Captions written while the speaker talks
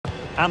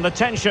and the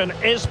tension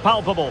is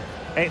palpable.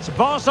 It's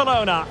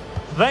Barcelona.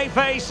 They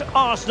face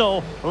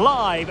Arsenal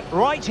live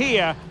right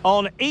here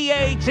on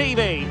EA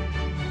TV.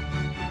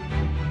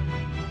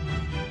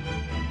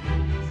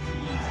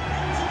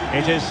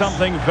 It is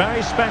something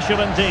very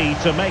special indeed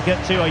to make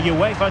it to a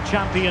UEFA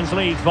Champions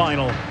League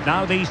final.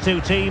 Now these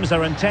two teams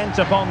are intent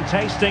upon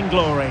tasting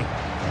glory.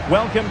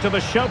 Welcome to the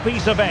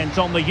showpiece event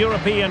on the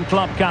European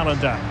club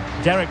calendar.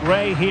 Derek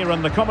Ray here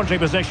in the commentary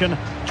position,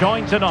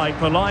 joined tonight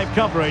for live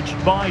coverage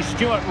by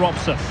Stuart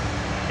Robson.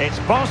 It's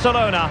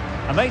Barcelona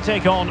and they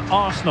take on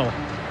Arsenal.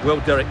 Well,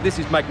 Derek, this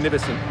is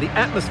magnificent. The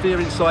atmosphere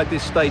inside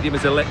this stadium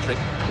is electric.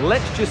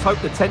 Let's just hope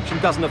the tension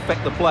doesn't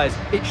affect the players.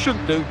 It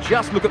shouldn't do.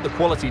 Just look at the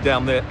quality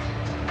down there.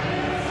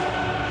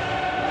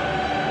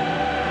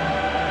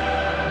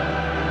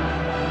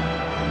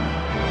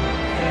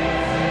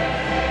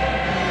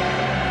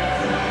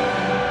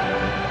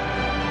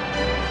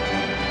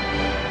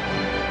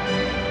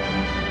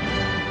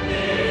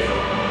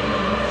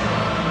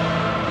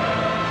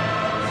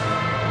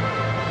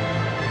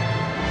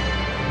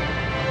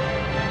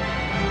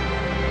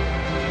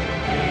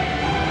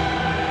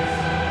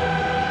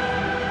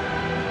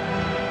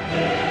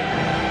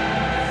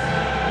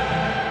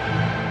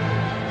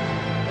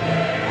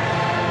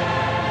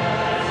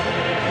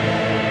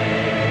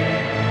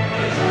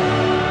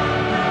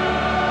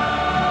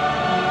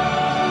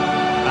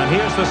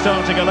 Here's the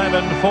starting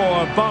 11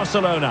 for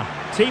Barcelona.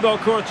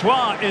 Thibaut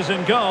Courtois is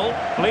in goal.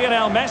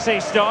 Lionel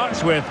Messi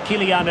starts with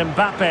Kylian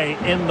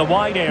Mbappe in the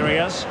wide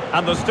areas.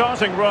 And the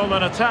starting role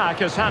in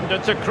attack is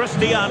handed to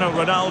Cristiano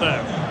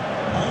Ronaldo.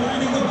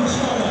 Lining up as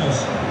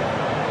follows.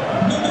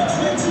 Number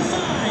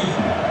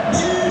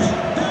 25, Jude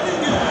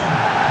Bellingham.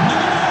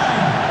 Number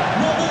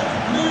 9, Robert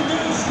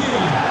Lewandowski.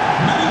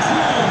 Number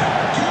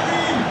 12,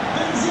 Karim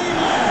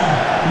Benzema.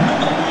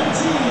 Number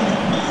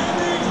 19,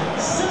 Mohamed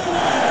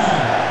Salah.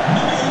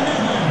 Number 11,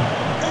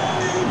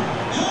 Erling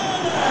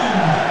Haaland.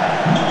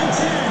 Number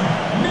 10,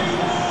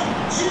 Neymar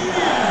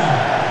Jr.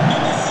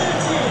 Number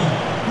 30,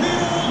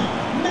 Lionel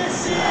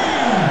Messi.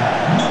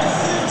 Number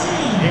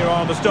 13. Here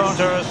are the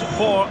starters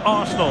for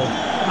Arsenal.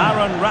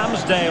 Aaron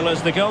Ramsdale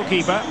is the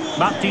goalkeeper.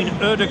 Martin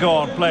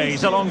Ødegaard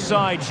plays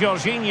alongside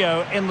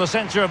Jorginho in the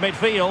centre of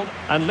midfield.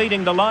 And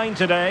leading the line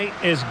today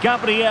is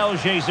Gabriel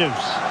Jesus.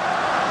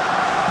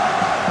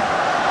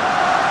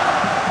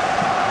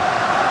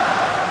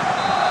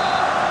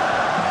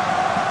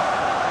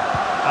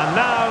 And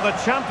now the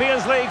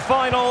Champions League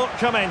final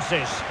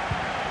commences.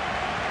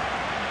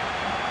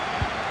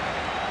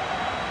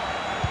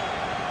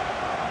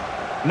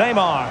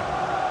 Neymar.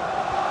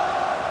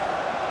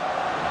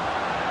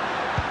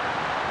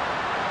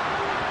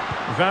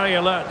 Very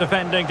alert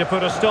defending to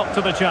put a stop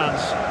to the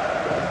chance.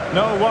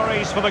 No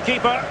worries for the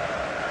keeper.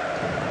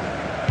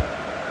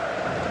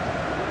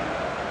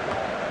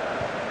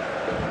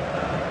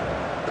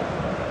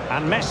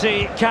 And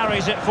Messi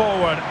carries it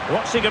forward.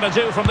 What's he going to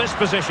do from this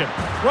position?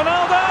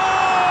 Ronaldo!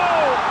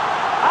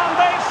 And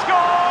they've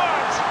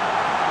scored!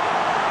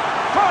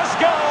 First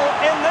goal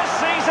in this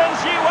season's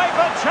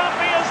UEFA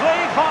Champions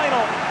League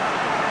final.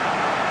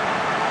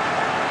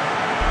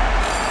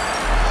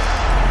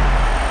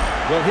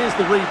 Well, here's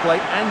the replay,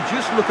 and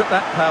just look at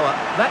that power.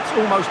 That's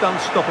almost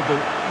unstoppable.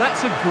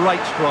 That's a great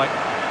strike.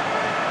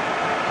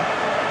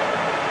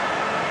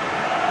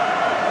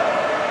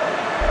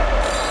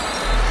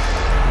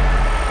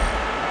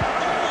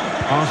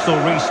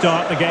 Arsenal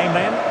restart the game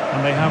then,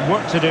 and they have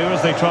work to do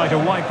as they try to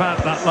wipe out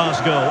that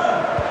last goal.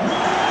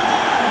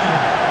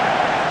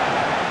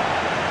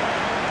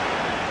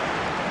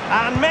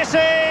 And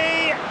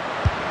Messi!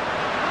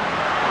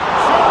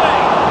 Surely,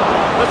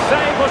 the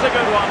save was a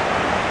good one.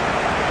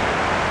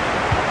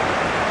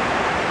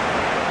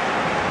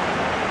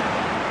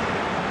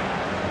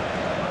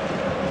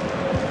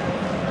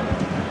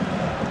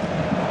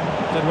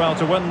 Did well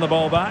to win the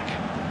ball back.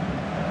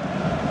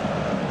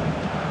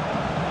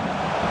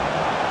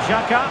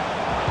 Xhaka.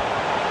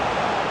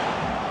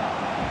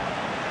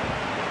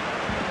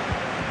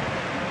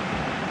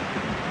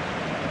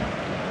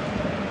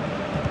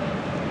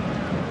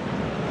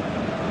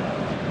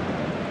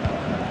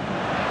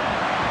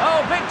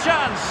 Oh, big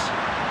chance.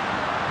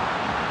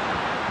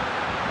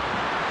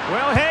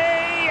 Will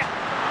he?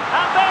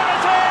 And there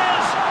it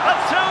is! A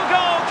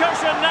two-goal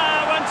cushion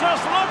now, and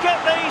just look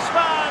at these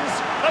fans.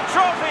 The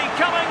trophy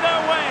coming their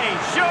way,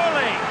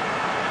 surely.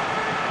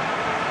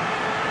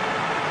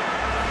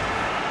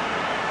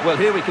 Well,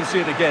 here we can see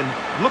it again.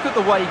 Look at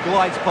the way he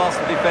glides past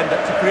the defender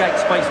to create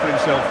space for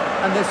himself.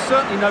 And there's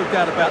certainly no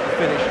doubt about the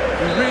finish.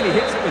 He really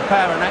hits it with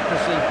power and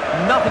accuracy.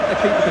 Nothing the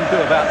keeper can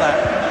do about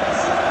that.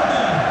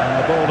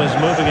 And the ball is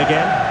moving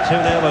again.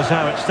 2-0 is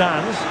how it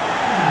stands.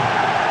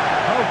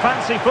 Oh,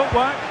 fancy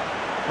footwork.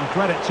 And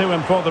credit to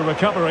him for the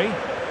recovery.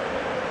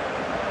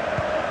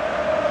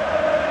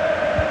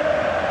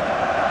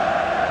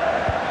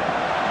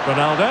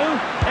 Ronaldo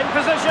in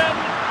position.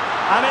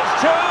 And it's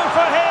two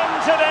for him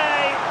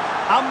today.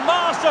 A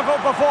masterful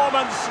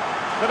performance.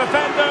 The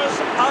defenders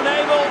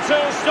unable to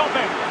stop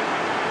him.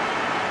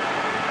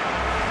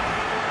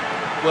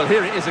 Well,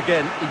 here it is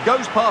again. He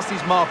goes past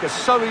his marker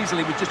so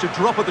easily with just a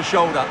drop of the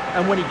shoulder.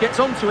 And when he gets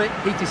onto it,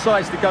 he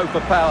decides to go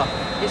for power.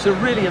 It's a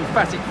really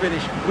emphatic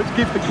finish, which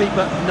gives the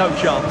keeper no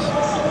chance.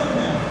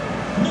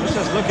 This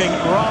is looking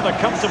rather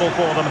comfortable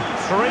for them.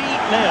 3-0.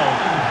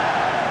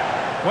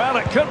 Well,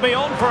 it could be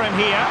on for him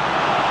here.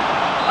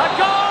 A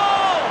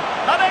goal!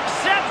 An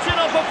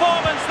exceptional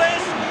performance,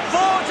 this.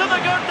 4 to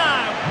the good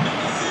now.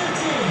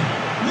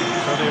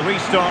 So they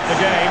restart the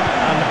game,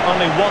 and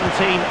only one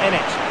team in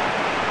it.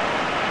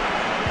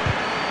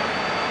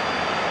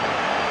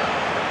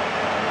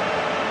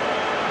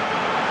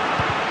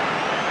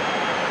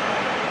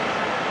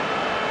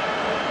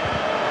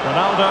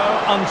 Ronaldo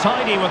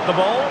untidy with the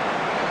ball.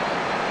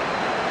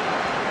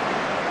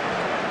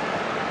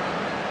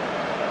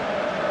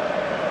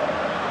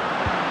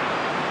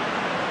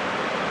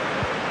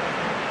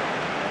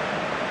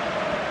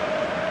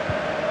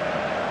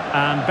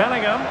 And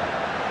Bellingham.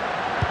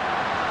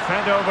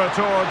 Fed over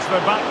towards the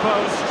back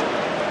post.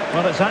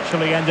 Well, it's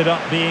actually ended up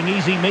being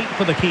easy meat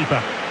for the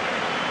keeper.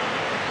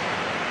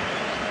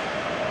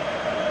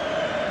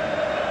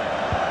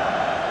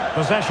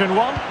 Possession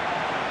one.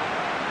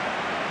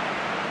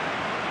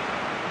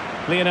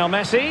 Lionel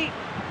Messi.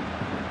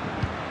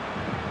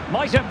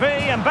 Might it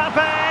be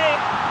Mbappe?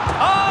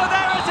 Oh,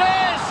 there it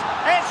is!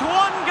 It's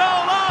one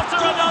goal after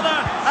another,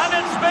 and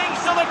it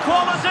speaks to the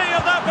quality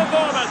of that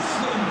performance.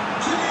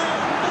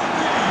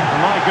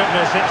 My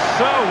goodness, it's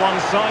so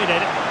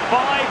one-sided.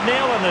 5-0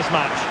 in this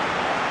match.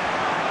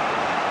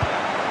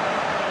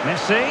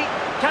 Messi.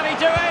 Can he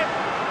do it?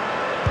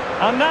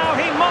 And now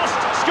he must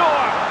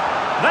score.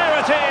 There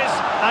it is.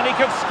 And he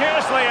could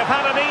scarcely have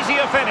had an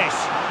easier finish.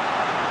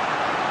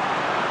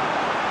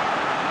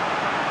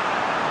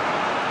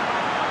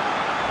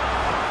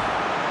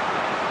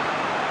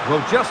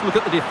 Well, just look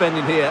at the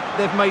defending here.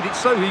 They've made it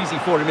so easy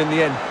for him in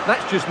the end.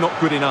 That's just not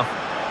good enough.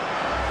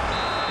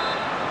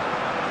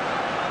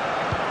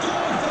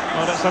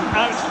 Well, it's an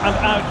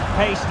out-and-out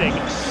pasting.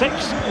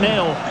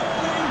 6-0.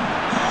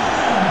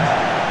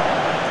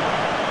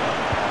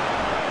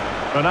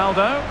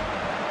 Ronaldo.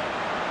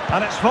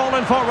 And it's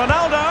fallen for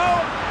Ronaldo.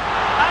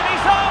 And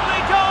he's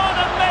only gone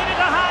and made it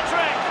a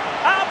hat-trick.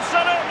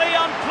 Absolutely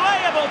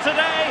unplayable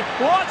today.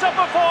 What a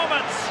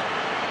performance.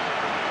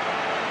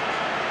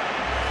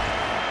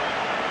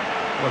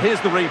 Well,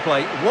 here's the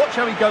replay. Watch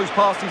how he goes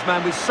past his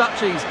man with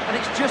such ease, and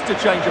it's just a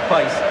change of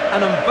pace.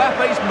 And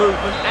Mbappe's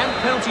movement and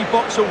penalty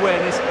box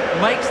awareness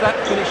makes that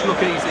finish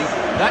look easy.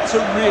 That's a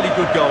really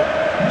good goal.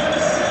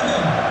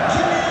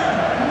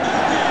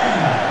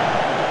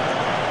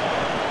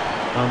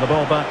 And the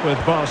ball back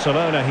with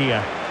Barcelona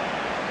here.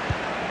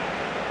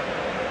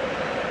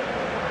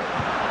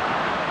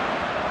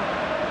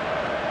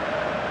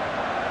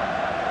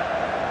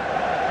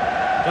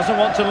 Doesn't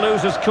want to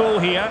lose his cool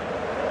here.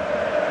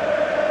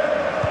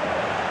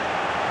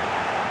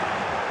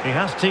 He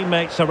has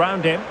teammates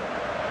around him.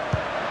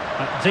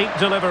 A deep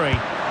delivery.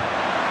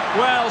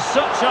 Well,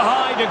 such a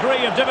high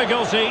degree of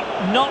difficulty,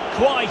 not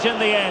quite in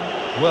the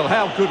end. Well,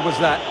 how good was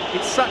that?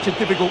 It's such a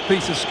difficult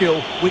piece of skill,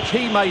 which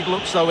he made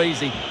look so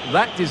easy.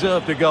 That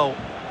deserved a goal.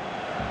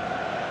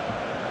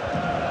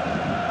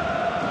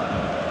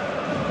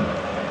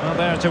 Well,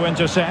 there to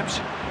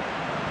intercept.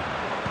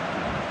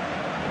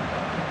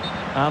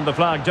 And the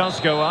flag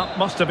does go up.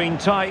 Must have been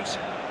tight.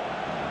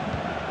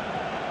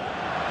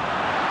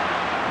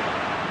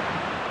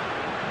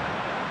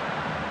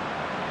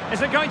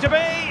 Is it going to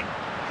be?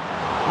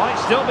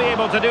 Might still be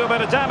able to do a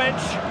bit of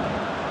damage.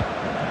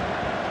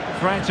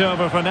 Threat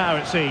over for now,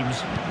 it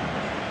seems.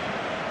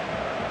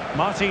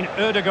 Martin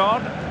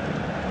Ødegaard.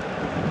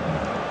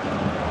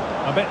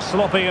 A bit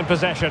sloppy in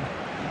possession.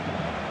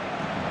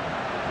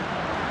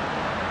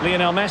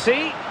 Lionel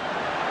Messi.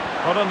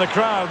 Well, in the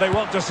crowd, they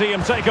want to see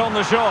him take on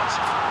the shot.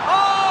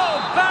 Oh,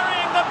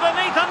 burying them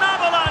beneath an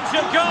avalanche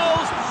of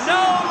goals.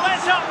 No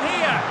let up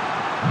here.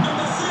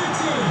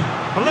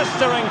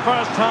 Blistering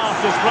first half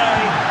display,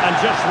 and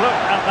just look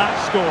at that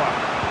score.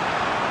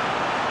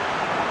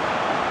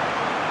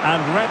 And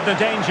read the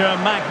danger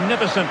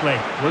magnificently.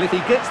 Well, if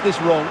he gets this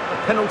wrong, a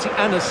penalty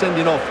and a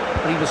sending off,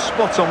 but he was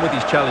spot on with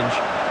his challenge.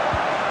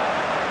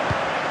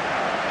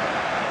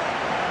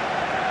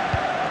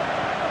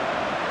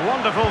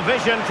 Wonderful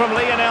vision from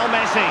Lionel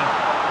Messi.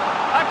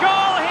 A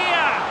goal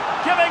here,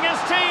 giving his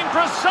team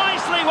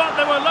precisely what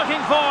they were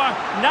looking for.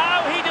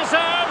 Now he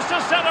deserves to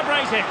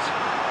celebrate it.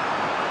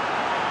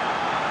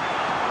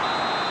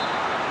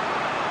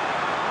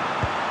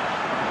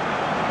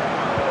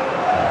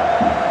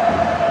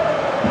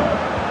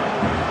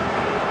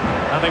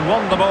 Having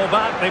won the ball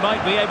back, they might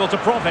be able to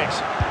profit.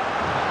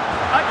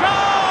 A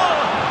goal!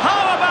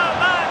 How about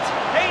that?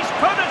 He's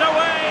put it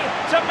away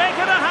to make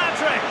it a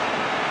hat-trick.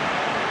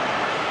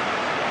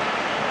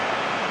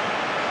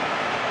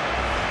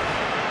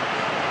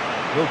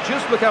 Well,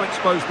 just look how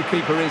exposed the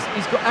keeper is.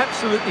 He's got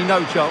absolutely no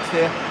chance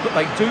there, but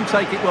they do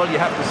take it well, you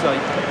have to say.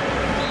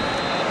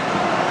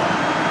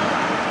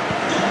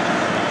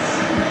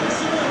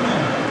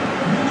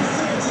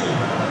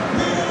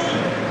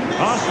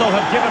 Arsenal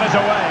have given it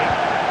away.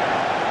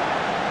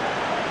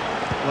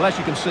 Well, as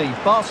you can see,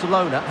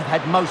 Barcelona have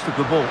had most of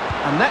the ball,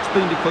 and that's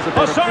been because of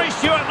their... Oh, sorry,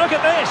 Stuart, look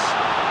at this.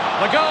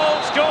 The goal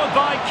scored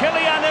by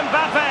Kylian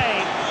Mbappe.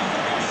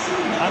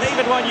 And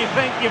even when you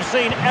think you've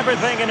seen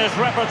everything in his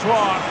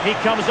repertoire, he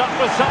comes up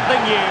with something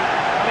new.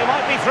 And he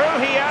might be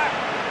through here.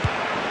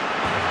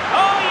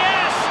 Oh,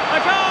 yes,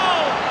 a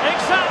goal!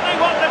 Exactly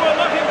what they were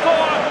looking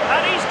for,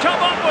 and he's come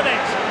up with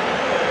it.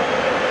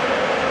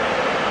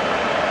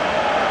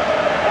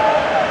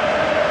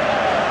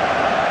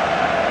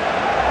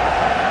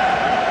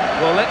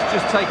 Well, let's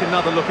just take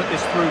another look at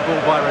this through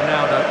ball by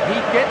Ronaldo. He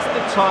gets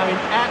the timing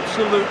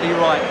absolutely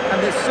right,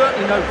 and there's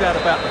certainly no doubt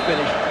about the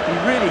finish. He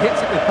really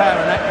hits it with power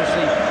and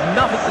accuracy.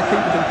 Nothing the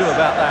keeper can do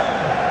about that.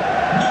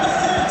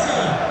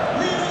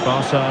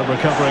 Barca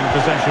recovering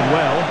possession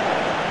well.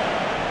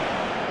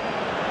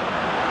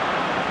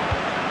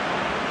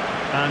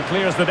 And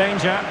clears the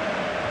danger.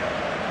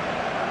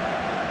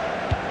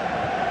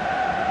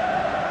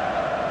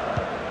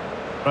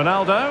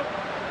 Ronaldo.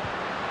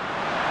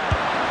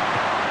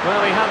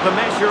 Well, he had the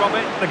measure of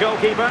it, the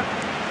goalkeeper.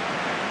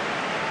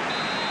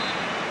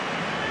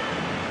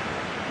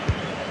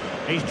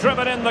 He's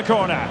driven in the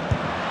corner.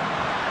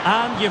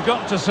 And you've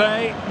got to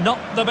say, not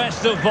the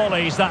best of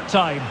volleys that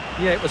time.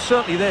 Yeah, it was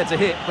certainly there to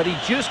hit, but he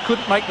just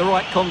couldn't make the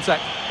right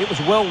contact. It was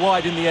well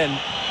wide in the end.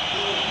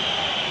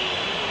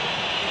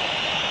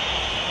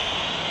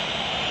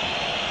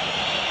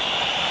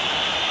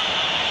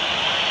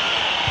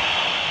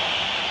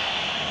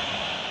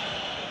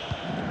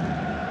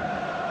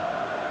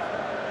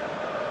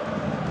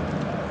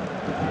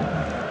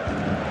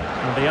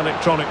 The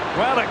electronic,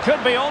 well, it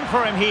could be on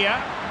for him here.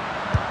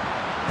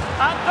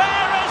 And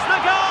there is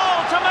the goal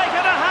to make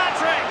it a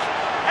hat-trick.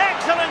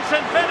 Excellence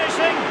in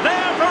finishing,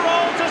 there for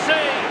all to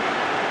see.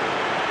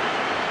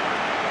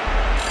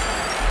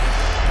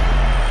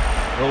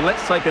 Well,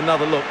 let's take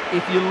another look.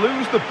 If you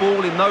lose the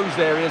ball in those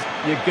areas,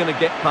 you're going to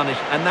get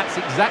punished, and that's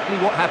exactly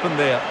what happened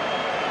there.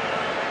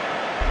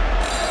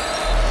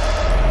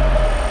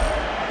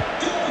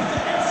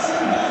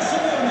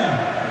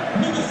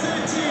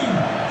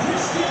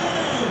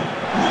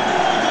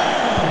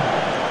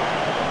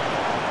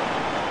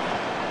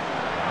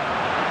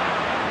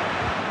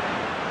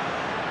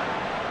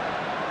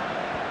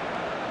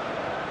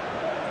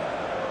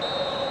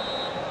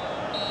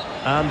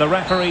 And the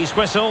referee's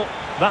whistle,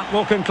 that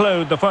will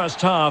conclude the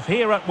first half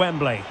here at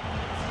Wembley.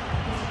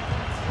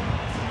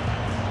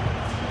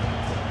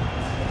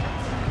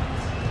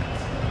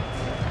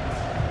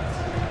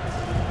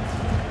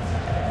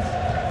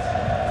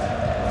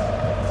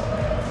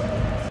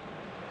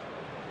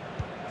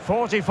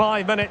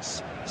 "45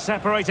 minutes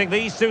separating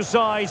these two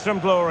sides from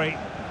glory.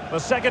 The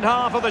second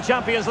half of the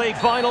Champions League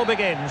final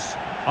begins.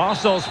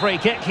 Arsenal's free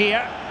kick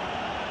here.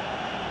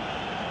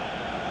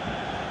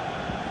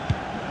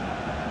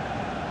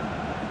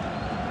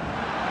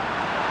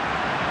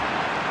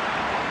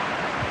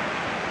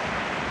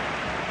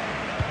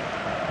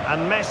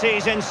 And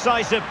Messi's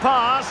incisive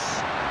pass.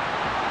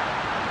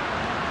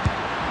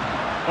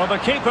 Well,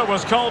 the keeper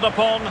was called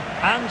upon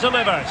and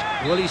delivered.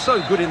 Well, he's so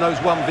good in those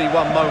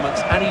 1v1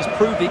 moments, and he's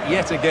proved it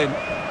yet again.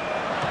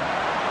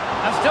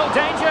 And still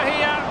danger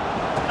here.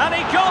 And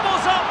he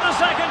gobbles up the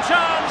second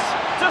chance.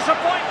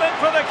 Disappointment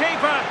for the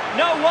keeper.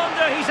 No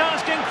wonder he's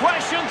asking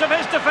questions of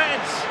his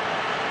defence.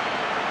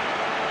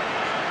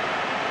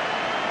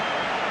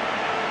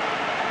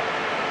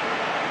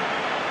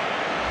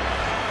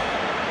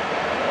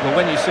 Well,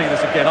 when you see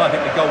this again, I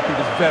think the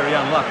goalkeeper's very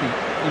unlucky.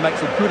 He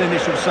makes a good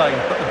initial save,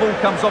 but the ball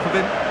comes off of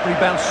him,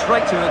 rebounds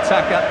straight to an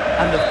attacker,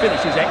 and the finish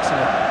is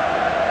excellent.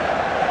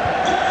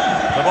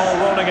 The ball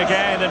rolling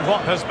again in what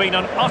has been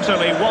an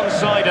utterly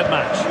one-sided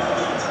match.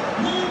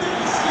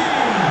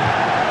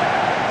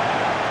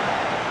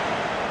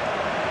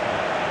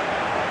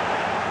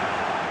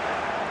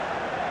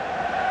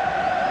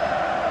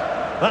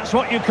 That's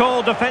what you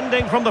call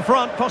defending from the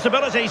front.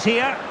 Possibilities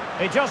here.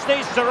 It just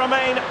needs to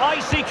remain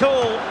icy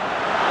cool.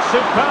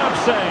 Superb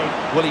save.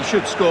 Well, he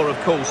should score, of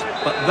course,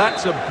 but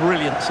that's a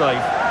brilliant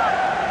save.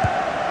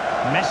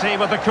 Messi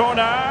with the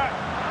corner.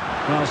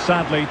 Well,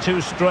 sadly,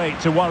 too straight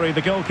to worry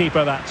the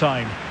goalkeeper that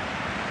time.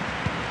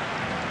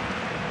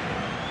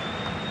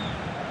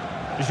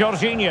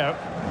 Jorginho.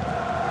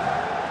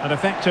 An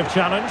effective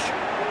challenge.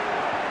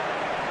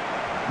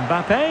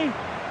 Mbappe.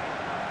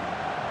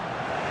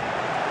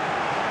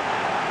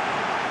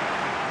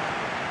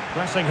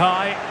 Pressing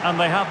high, and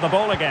they have the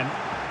ball again.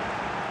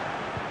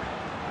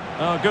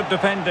 Oh, good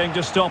defending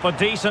to stop a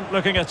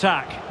decent-looking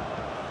attack.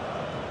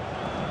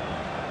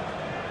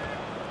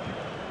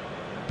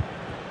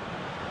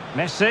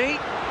 Messi,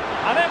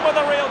 and in with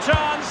a real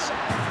chance.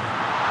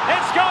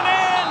 It's gone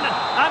in,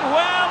 and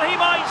well, he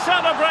might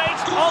celebrate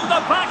on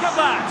the back of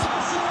that.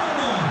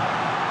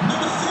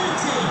 Number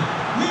 30,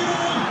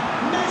 Lionel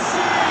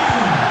Messi.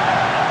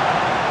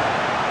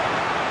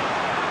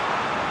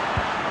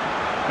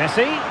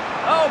 Messi,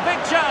 oh,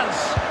 big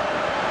chance.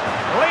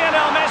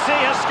 Lionel Messi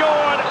has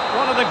scored,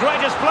 one of the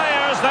greatest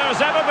players there's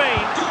ever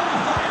been.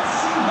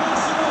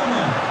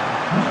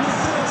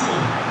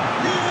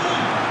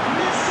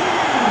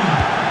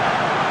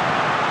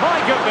 My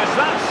goodness.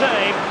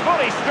 save.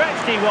 Fully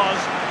stretched he was.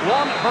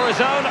 One for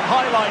his own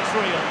highlights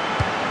reel.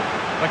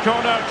 The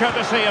corner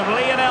courtesy of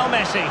Lionel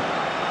Messi.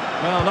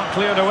 Well, not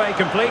cleared away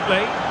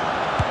completely.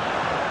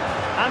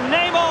 And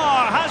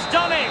Neymar has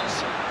done it.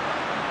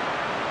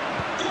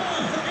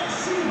 Goal for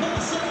FC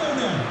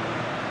Barcelona.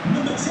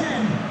 Number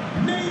 10,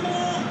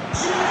 Neymar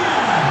Jr.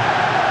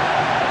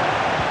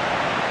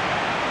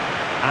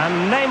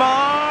 And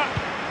Neymar.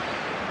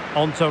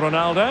 On to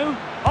Ronaldo.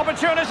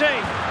 Opportunity.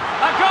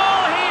 A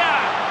goal here.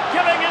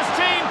 Giving his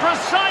team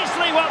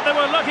precisely what they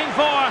were looking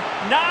for.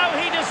 Now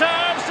he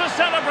deserves to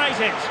celebrate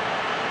it.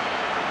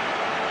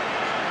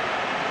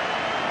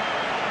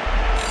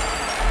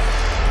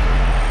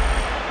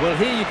 Well,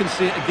 here you can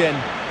see it again.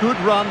 Good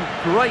run,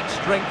 great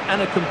strength,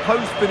 and a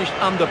composed finish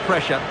under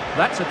pressure.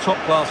 That's a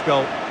top-class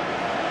goal. Goal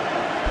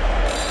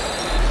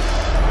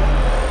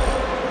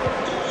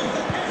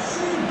for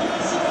FC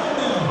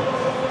Barcelona.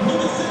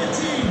 Number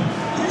 13,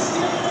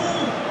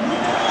 Cristiano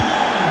Ronaldo.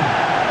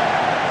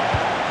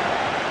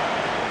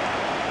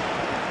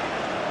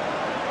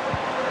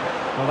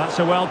 Well, that's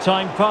a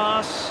well-timed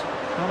pass.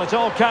 Well, it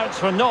all counts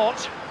for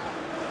naught.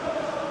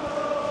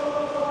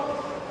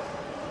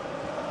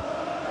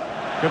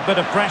 Good bit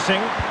of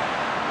pressing.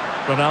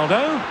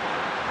 Ronaldo.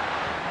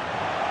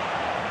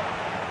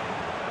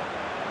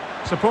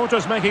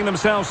 Supporters making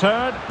themselves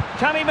heard.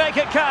 Can he make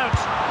it count?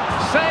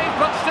 Saved,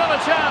 but still a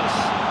chance.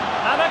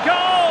 And a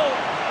goal!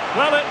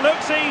 Well, it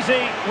looks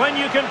easy when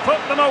you can put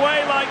them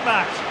away like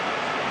that.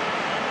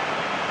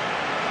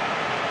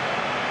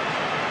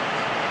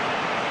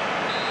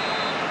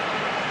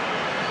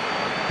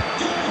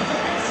 Goal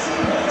for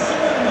FC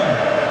Barcelona.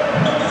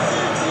 Number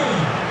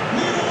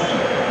 13,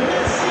 Lionel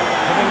Messi.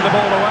 Giving the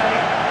ball away.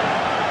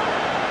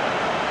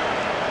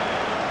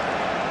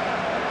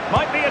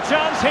 Might be a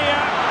chance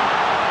here.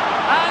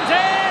 And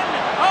in!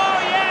 Oh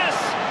yes!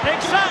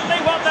 Exactly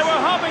what they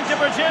were hoping to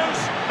produce.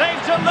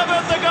 They've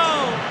delivered the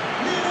goal.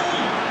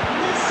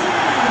 Lionel Messi.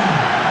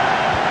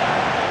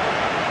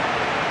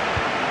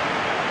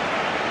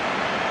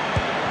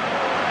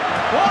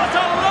 What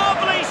a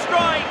lovely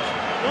strike!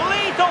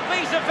 Lethal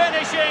piece of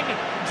finishing.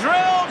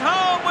 Drilled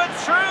home with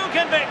true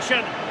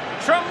conviction.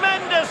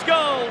 Tremendous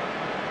goal.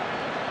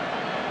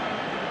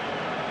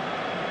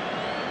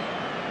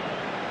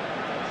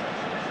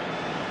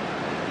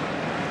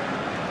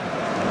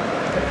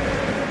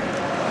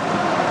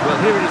 Well,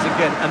 here it is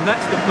again, and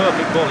that's the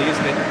perfect volley,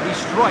 isn't it? He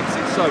strikes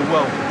it so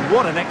well.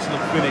 What an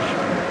excellent finish.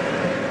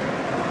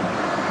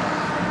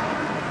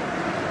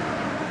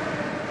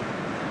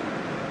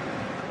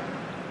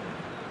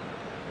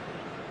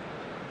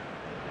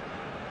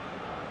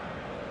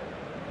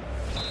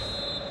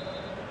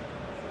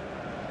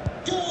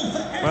 Goal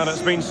for Well,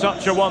 it's been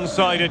such a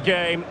one-sided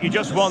game. You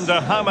just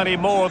wonder how many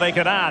more they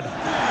could add.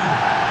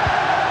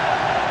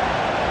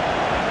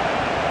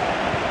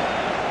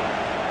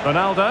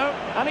 Ronaldo,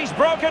 and he's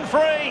broken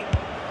free.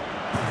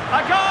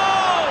 A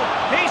goal!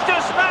 He's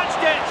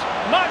dispatched it,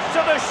 much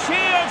to the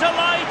sheer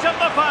delight of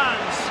the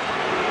fans.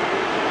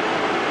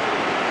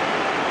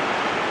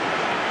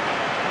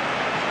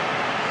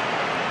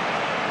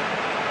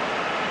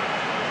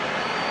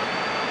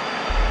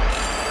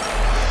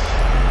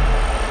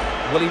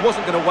 Well, he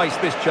wasn't going to waste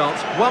this chance.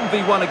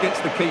 1v1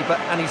 against the keeper,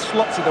 and he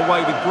slots it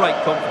away with great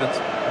confidence.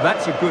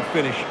 That's a good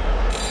finish.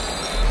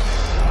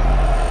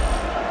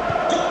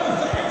 Goal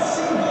for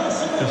FC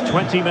Barcelona. Just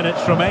 20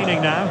 minutes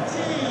remaining now.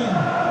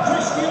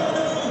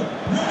 Cristiano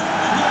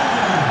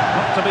Ronaldo.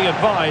 Not to be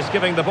advised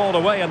giving the ball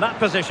away in that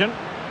position.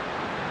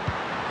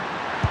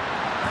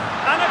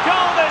 And a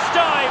goal this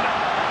time.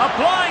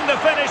 Applying the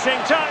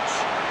finishing touch.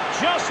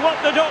 Just what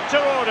the doctor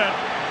ordered.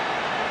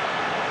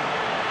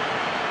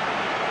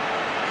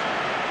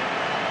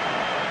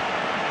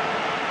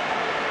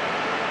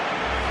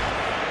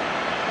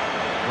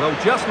 Well,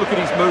 just look at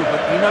his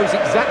movement. He knows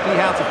exactly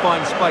how to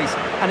find space,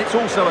 and it's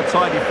also a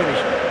tidy finish.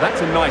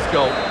 That's a nice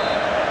goal.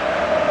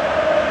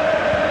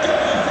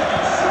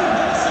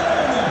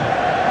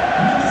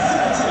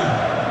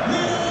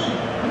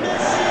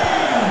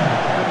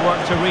 Good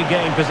work to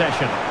regain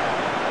possession.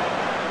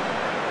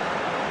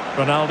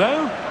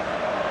 Ronaldo.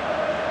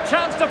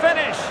 Chance to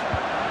finish.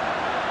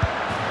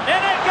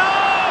 In it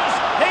goes!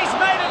 He's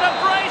made it a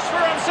brace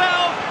for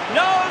himself.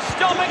 No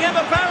stopping him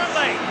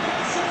apparently.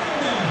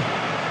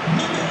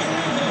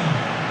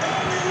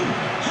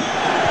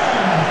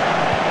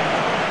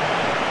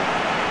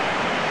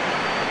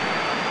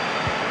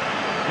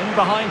 In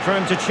behind for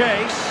him to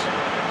chase.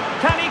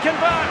 Can he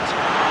convert?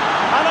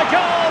 And a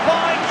goal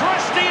by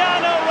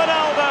Cristiano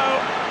Ronaldo.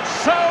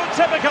 So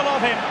typical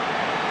of him.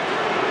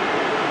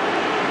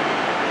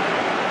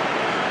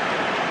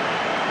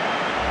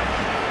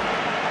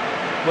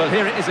 Well,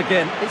 here it is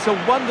again. It's a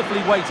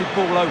wonderfully weighted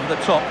ball over the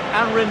top,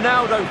 and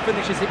Ronaldo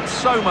finishes it with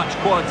so much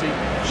quality.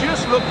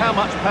 Just look how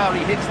much power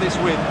he hits this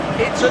with.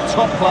 It's a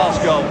top-class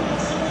goal.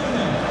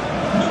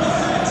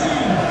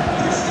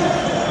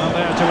 Well,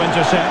 there to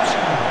intercept.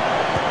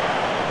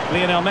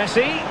 Lionel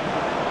Messi.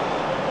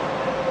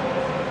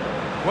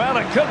 Well,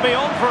 it could be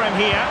on for him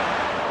here.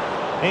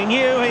 He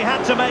knew he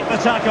had to make the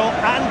tackle,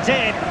 and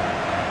did.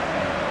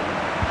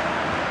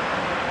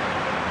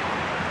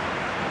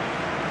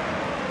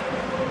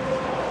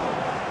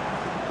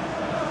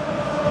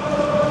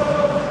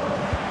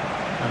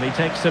 He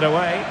takes it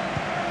away.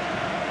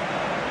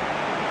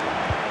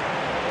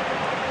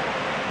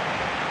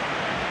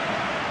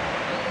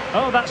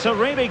 Oh, that's a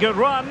really good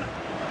run.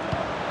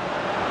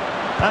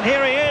 And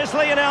here he is,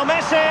 Lionel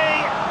Messi.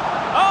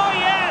 Oh,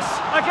 yes!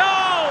 A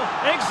goal!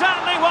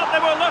 Exactly what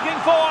they were looking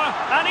for,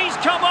 and he's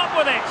come up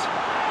with it.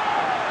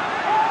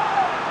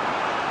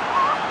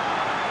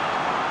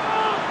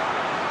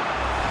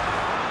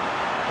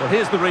 Well,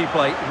 here's the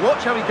replay.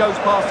 Watch how he goes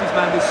past his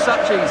man with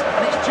such ease,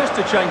 and it's just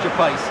a change of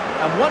pace.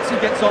 And once he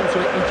gets onto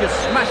it, he just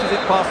smashes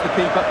it past the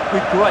keeper with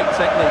great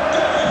technique.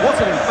 What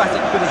an emphatic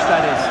finish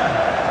that is.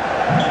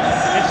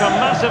 It's a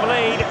massive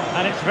lead,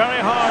 and it's very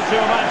hard to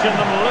imagine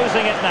them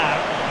losing it now.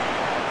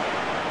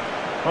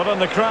 But in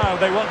the crowd,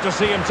 they want to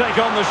see him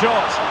take on the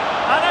shot.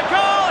 And a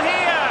goal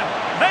here!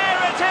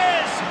 There it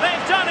is!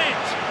 They've done it!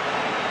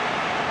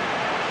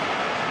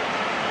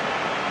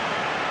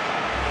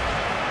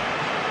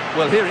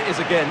 Well, here it is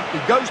again. He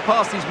goes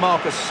past his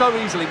marker so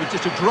easily with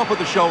just a drop of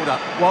the shoulder,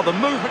 while the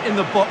movement in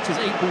the box is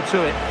equal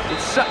to it.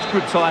 It's such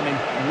good timing.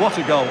 What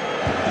a goal.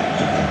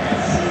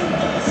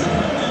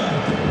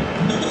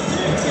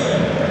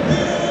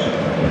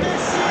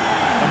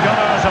 The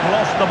Gunners have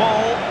lost the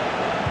ball.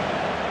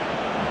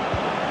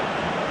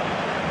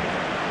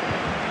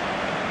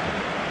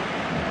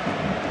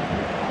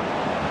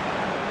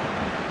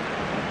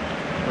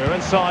 We're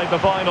inside the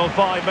final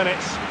 5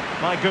 minutes.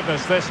 My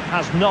goodness, this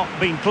has not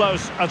been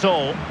close at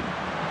all.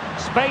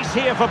 Space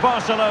here for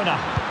Barcelona.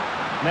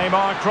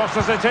 Neymar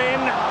crosses it in.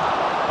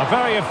 A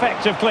very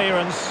effective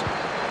clearance.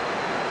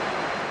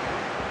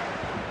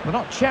 They're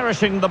not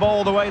cherishing the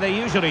ball the way they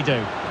usually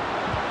do.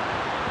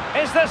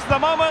 Is this the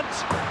moment?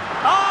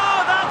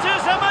 Oh, that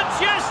is a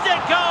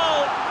majestic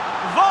goal!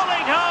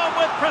 Volleyed home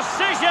with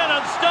precision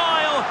and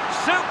style.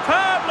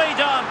 Superbly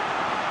done.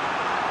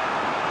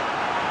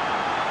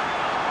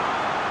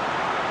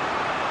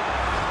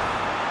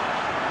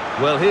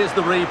 Well, here's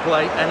the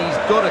replay, and he's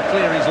got to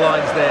clear his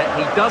lines there.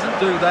 He doesn't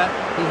do that.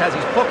 He has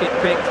his pocket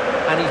picked,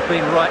 and he's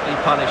been rightly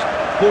punished.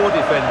 Poor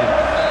defending.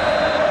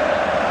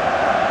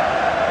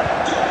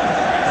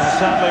 Well,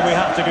 sadly, we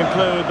have to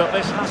conclude that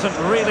this hasn't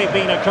really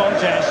been a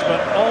contest, but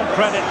all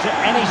credit to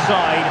any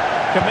side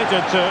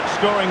committed to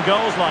scoring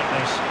goals like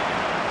this.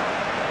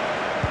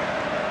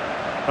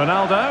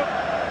 Ronaldo.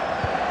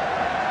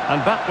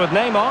 And back with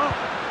Neymar.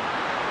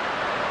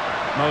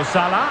 Mo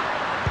Salah.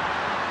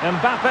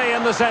 Mbappe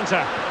in the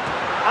centre.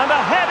 And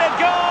a headed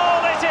goal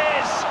it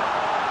is!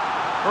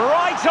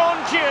 Right on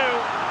cue!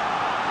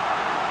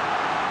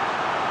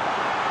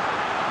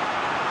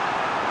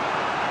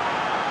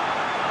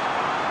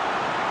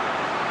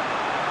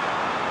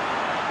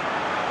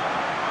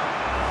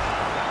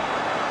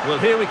 Well,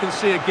 here we can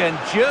see again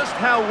just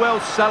how well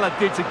Salah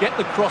did to get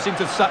the cross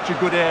into such a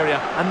good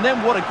area. And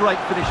then what a great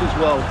finish as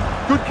well.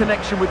 Good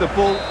connection with the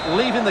ball,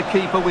 leaving the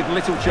keeper with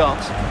little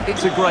chance.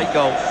 It's a great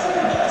goal.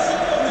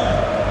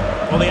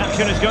 Well, the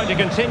action is going to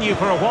continue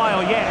for a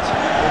while yet.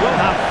 We'll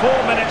have 4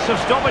 minutes of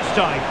stoppage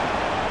time.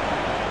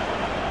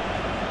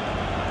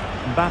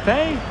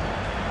 Mbappe.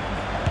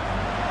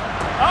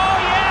 Oh,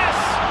 yes!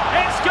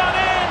 It's gone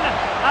in!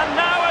 And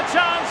now a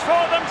chance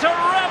for them to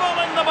revel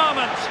in the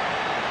moment.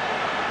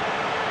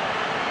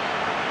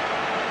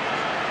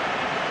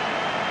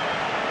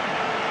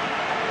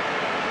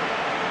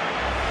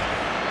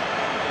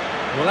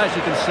 Well, as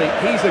you can see,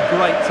 he's a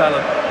great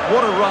talent.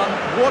 What a run,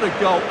 what a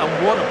goal, and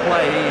what a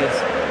player he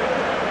is.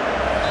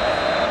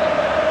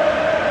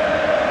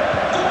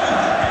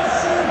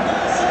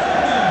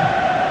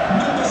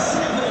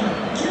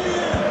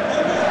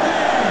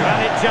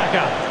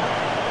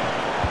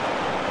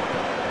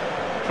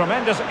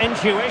 Tremendous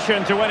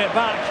intuition to win it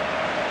back.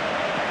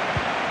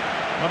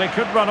 But he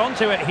could run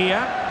onto it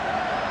here.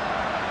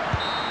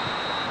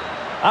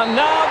 And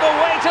now the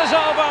wait is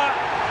over.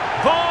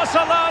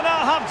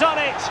 Barcelona have done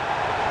it.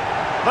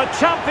 The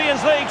Champions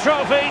League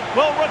trophy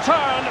will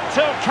return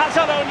to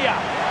Catalonia.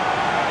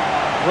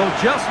 Well,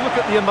 just look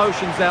at the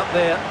emotions out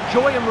there.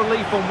 Joy and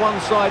relief on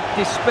one side,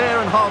 despair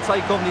and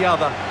heartache on the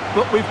other.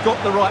 But we've got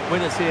the right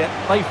winners here.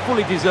 They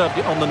fully deserved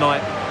it on the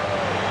night.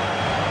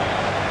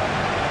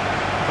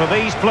 For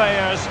these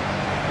players,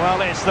 well,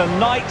 it's the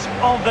night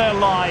of their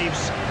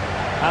lives,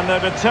 and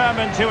they're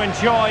determined to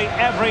enjoy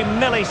every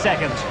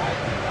millisecond.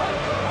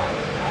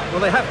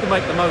 Well, they have to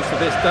make the most of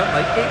this, don't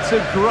they? It's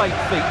a great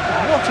feat.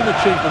 What an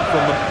achievement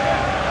from them.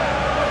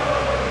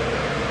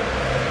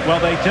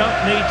 Well, they don't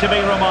need to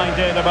be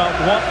reminded about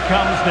what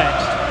comes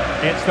next.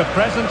 It's the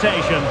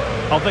presentation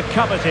of the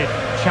coveted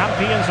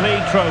Champions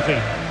League trophy.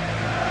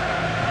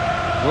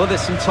 Well,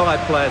 there's some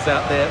tired players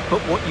out there, but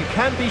what you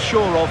can be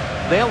sure of,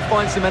 they'll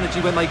find some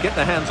energy when they get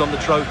their hands on the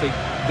trophy.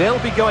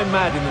 They'll be going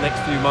mad in the next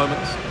few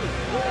moments.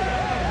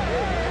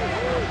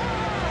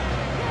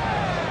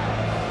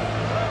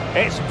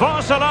 It's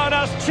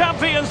Barcelona's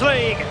Champions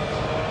League.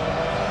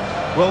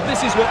 Well,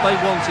 this is what they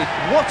wanted.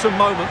 What a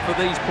moment for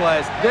these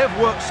players. They've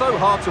worked so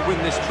hard to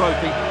win this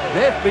trophy.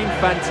 They've been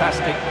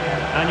fantastic.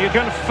 And you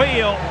can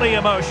feel the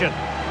emotion.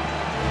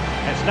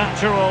 It's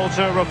natural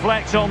to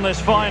reflect on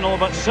this final,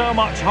 but so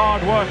much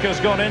hard work has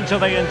gone into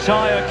the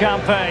entire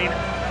campaign.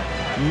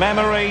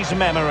 Memories,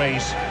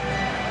 memories.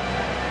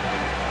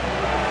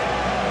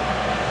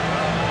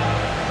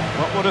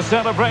 What would a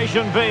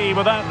celebration be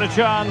without the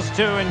chance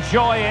to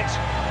enjoy it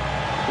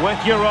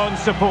with your own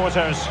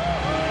supporters?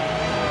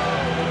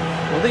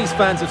 Well, these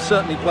fans have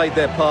certainly played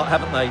their part,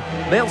 haven't they?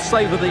 They'll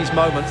savour these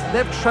moments.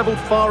 They've travelled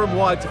far and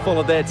wide to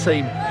follow their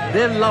team.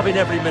 They're loving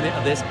every minute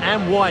of this,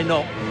 and why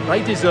not?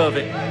 They deserve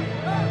it.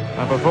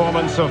 A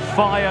performance of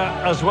fire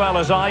as well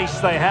as ice.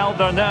 They held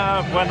their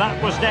nerve when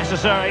that was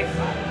necessary.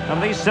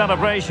 And these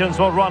celebrations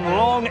will run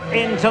long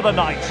into the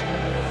night.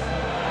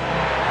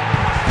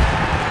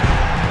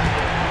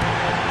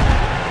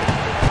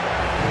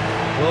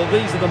 Well,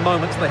 these are the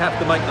moments they have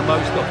to make the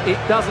most of. It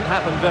doesn't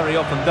happen very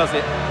often, does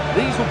it?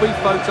 These will be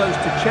photos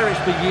to cherish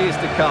for years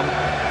to come.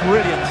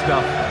 Brilliant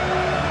stuff.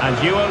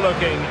 And you are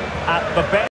looking at the best.